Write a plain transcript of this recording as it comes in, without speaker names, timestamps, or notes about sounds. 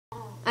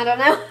I don't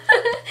know.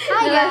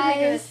 Hi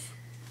guys.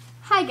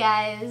 Hi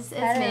guys. It's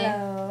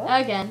Hello. me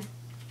again,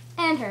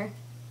 and her.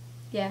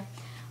 Yeah.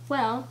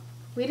 Well,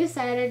 we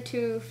decided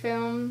to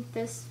film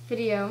this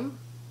video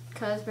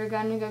because we're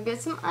gonna go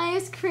get some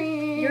ice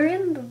cream. You're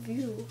in the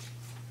view.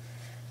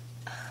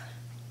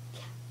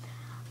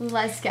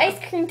 Let's go. Ice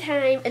cream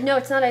time. No,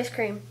 it's not ice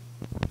cream.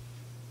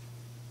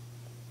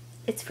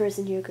 It's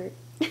frozen yogurt.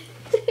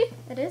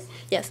 It is?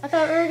 Yes. I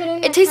thought we were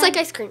getting. It tastes like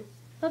ice cream.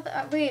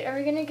 Wait, are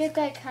we gonna get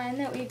that kind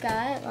that we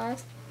got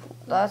last?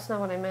 That's not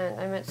what I meant.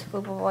 I meant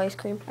scoopable ice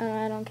cream.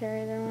 Oh, I don't care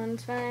either one.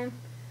 It's fine.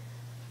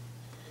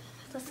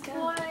 Let's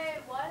go.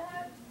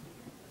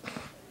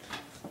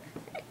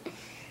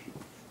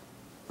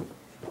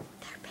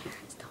 Their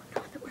parents don't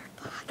know that we're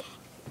vlogging.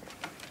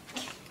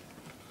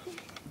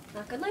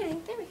 Not good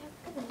lighting. There we go.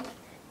 Good lighting.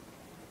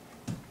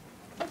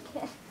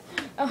 Okay.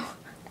 Oh.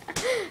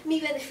 Me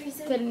by the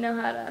freezer. Didn't know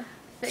how to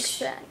fix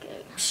that.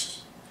 Okay.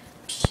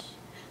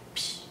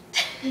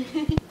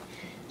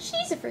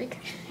 She's a freak.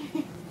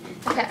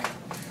 Okay.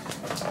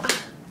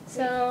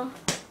 So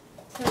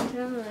turn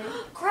on the light.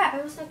 Crap! I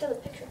almost knocked out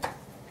the picture.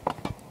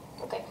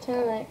 Okay. Turn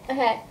on the light.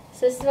 Okay.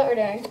 So this is what we're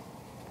doing.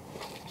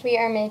 We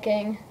are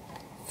making.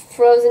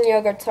 Frozen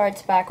yogurt. Sorry,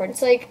 it's backwards.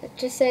 It's like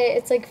just say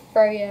it's like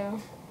froyo.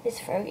 It's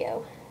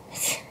froyo.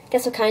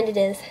 Guess what kind it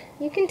is?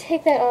 You can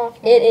take that off.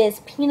 It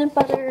is peanut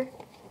butter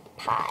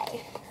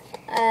pie.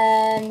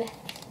 And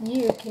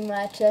you can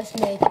watch us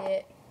make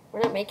it. We're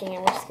not making it.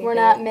 We're scooping We're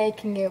not it.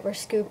 making it. We're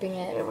scooping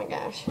it. Oh my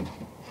gosh.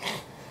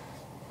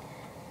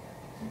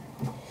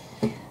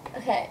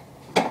 Okay.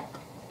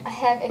 I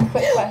have a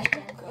quick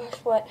question. Gosh,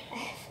 what?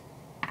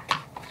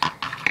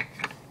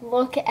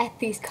 Look at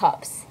these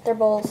cups. They're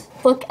bowls.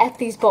 Look at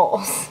these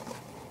bowls.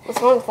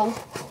 What's wrong with them?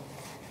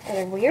 Are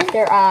they weird?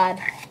 They're odd.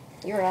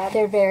 You're odd.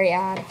 They're very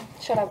odd.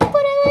 Shut up. But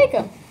I like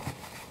them.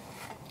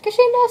 Because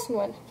Shane Dawson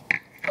would.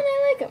 And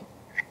I like them.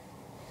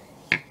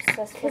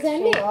 That's Because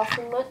I'm me.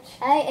 Often much.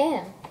 I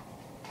am.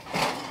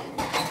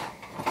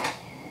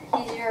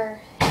 He's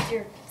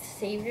your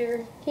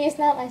savior. He's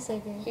not my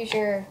savior. He's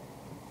your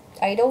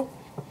idol.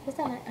 He's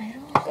not my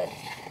idol. Good.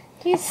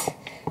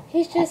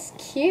 He's just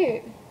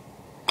cute.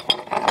 His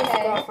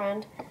Okay.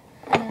 girlfriend.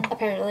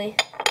 Apparently.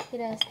 He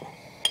does.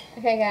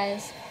 Okay,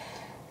 guys.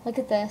 Look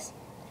at this.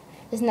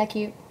 Isn't that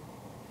cute?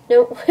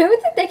 No, who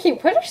would think they can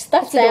put her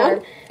stuff It's down?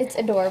 adorable. It's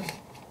adorable.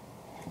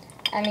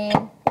 I mean,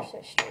 You're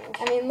so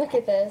strange. look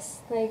at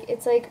this. Like,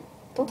 it's like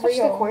Don't touch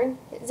real. the corn.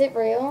 Is it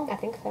real? I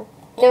think so.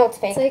 No, it's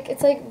fake.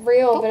 It's like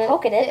real, Don't but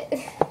poke at it.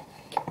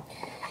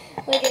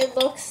 like it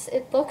looks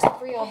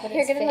real, but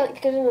Here, it's get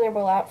fake. another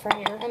bowl out for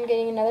here. I'm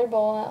getting another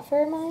bowl out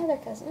for my other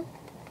cousin.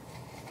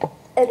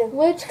 I know.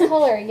 Which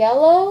color?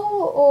 Yellow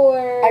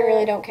or? I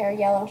really don't care.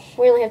 Yellow.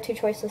 We only have two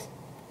choices.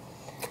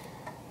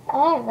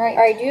 All right.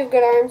 Alright, do you have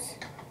good arms?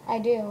 I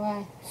do.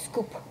 Why?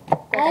 Scoop.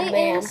 Like I a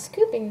man. am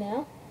scooping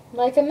now,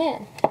 like a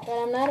man, but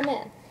I'm not a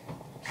man.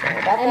 Sorry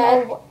about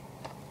I'm that.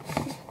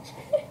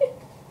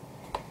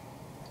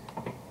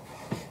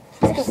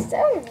 This is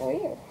so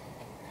weird.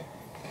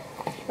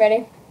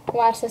 Ready?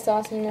 Watch this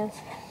awesomeness.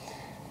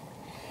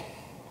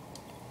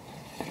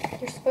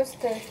 You're supposed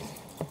to...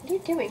 What are you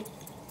doing?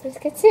 This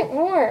gets it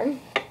warm.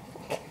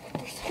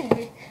 You're so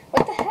weird.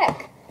 What the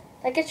heck?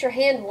 That gets your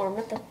hand warm.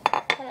 What the...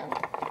 Hold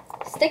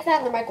on. Stick that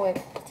in the microwave.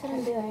 That's what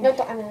I'm doing. No,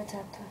 I'm gonna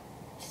tap.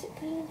 Just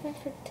put it in there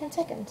for 10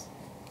 seconds.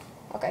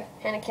 Okay.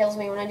 Hannah kills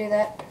me when I do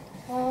that.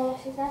 Oh,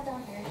 she's not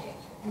down here, is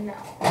she? No,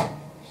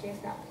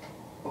 she's not.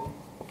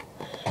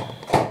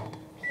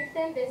 Keep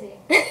them busy.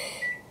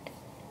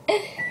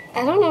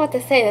 I don't know what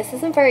to say. This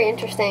isn't very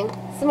interesting.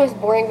 This is the most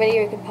boring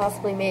video you could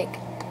possibly make.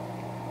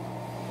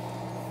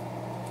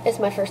 It's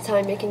my first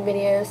time making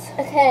videos.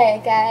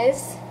 Okay,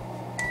 guys.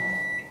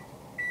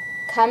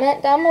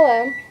 Comment down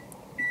below.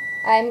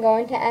 I'm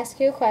going to ask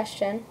you a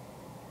question.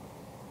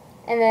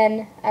 And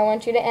then I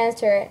want you to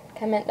answer it.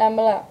 Comment down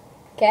below.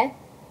 Okay?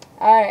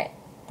 Alright.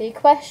 The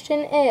question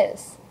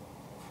is...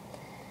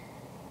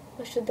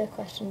 What should the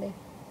question be?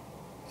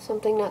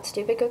 Something not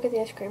stupid. Go get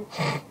the ice cream.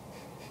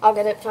 I'll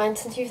get it. Fine.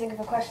 Since you think of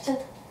a question.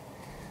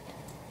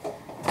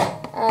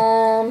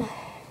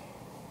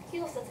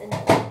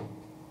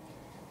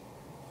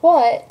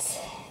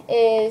 What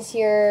is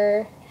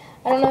your...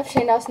 I don't know if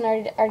Shane Dawson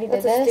already did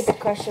That's this. a stupid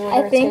question.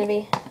 I think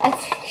It's gonna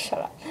be. shut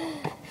up.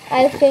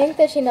 I think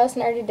that Shane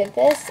Dawson already did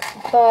this,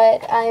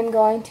 but I'm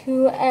going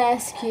to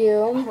ask Oh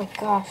you. my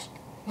gosh.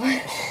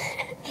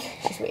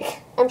 She's weak.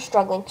 I'm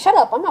struggling. Shut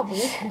up. I'm not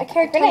weak. I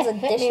carried You're tons gonna of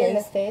hit me in the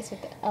dishes. face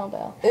with the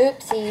elbow.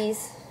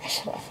 Oopsies.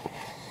 Shut up.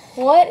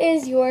 What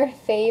is your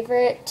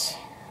favorite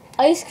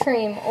ice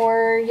cream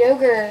or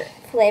yogurt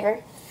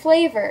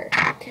flavor?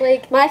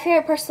 Like My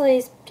favorite personally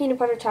is peanut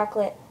butter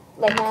chocolate.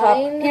 Like cup.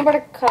 Mine- Peanut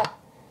butter cup.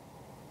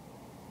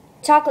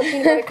 Chocolate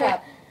peanut butter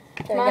cup.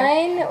 There we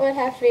mine would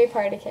have to be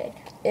party cake.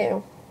 go.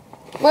 Ew.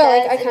 Well,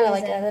 I That's kind of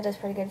like amazing. that. That is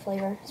pretty good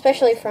flavor.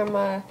 Especially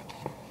from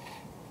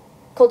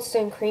Cold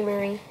Stone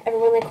Creamery.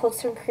 Everyone like Cold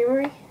Stone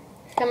Creamery?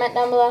 Comment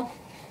down below.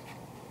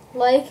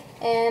 Like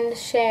and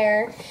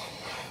share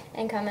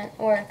and comment,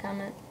 or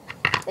comment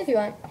if you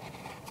want.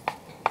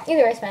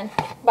 Either way's fine.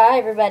 Bye,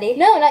 everybody.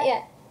 No, not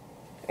yet.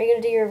 Are you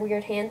gonna do your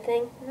weird hand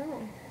thing?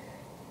 No.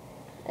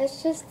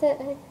 It's just that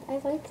I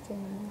like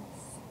doing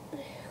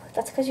this.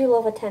 That's because you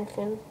love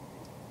attention.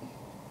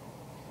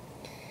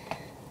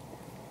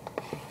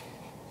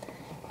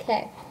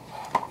 Okay.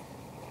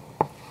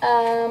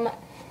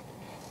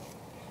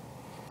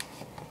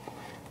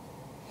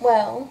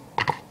 Well,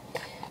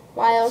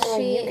 while So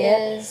she you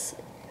get- is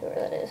Whoever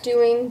that is.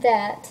 doing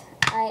that,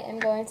 I am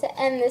going to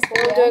end this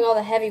We're video. doing all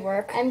the heavy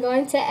work. I'm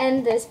going to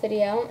end this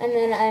video, and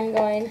then I'm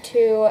going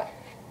to,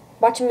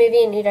 Watch a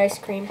movie and eat ice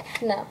cream.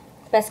 no,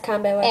 Best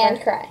combo ever.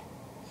 and cry.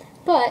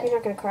 But You're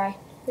not gonna cry.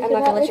 we I'm could,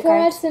 not gonna we let you could cry.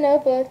 watch The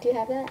Notebook. Do you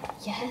have that?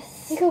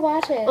 Yes. We could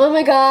watch it. Oh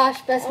my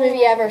gosh, best Oh.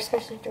 movie ever,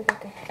 especially after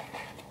Rebecca.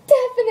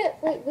 Definitely.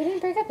 Wait, we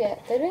didn't break up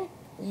yet, did we?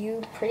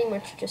 You pretty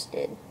much just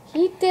did.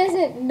 He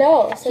doesn't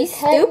know. So He's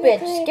stupid.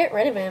 technically- Just get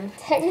rid of him.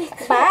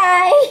 Technically.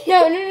 Bye.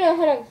 No,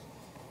 hold on.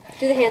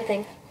 Do the hand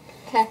thing.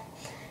 Okay.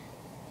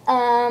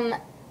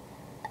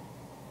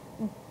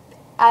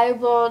 I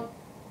will.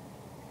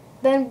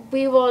 Then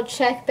we will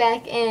check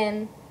back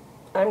in,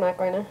 I'm not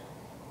going to.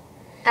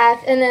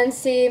 and then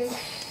see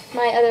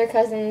my other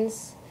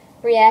cousin's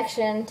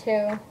reaction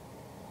to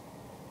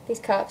these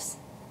cups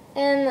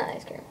and the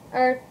ice cream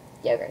or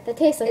yogurt. That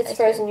tastes like It's ice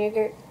cream. frozen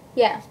yogurt.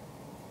 Yeah,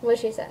 what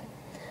she said.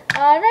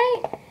 All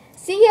right.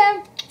 See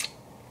ya.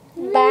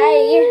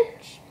 Bye.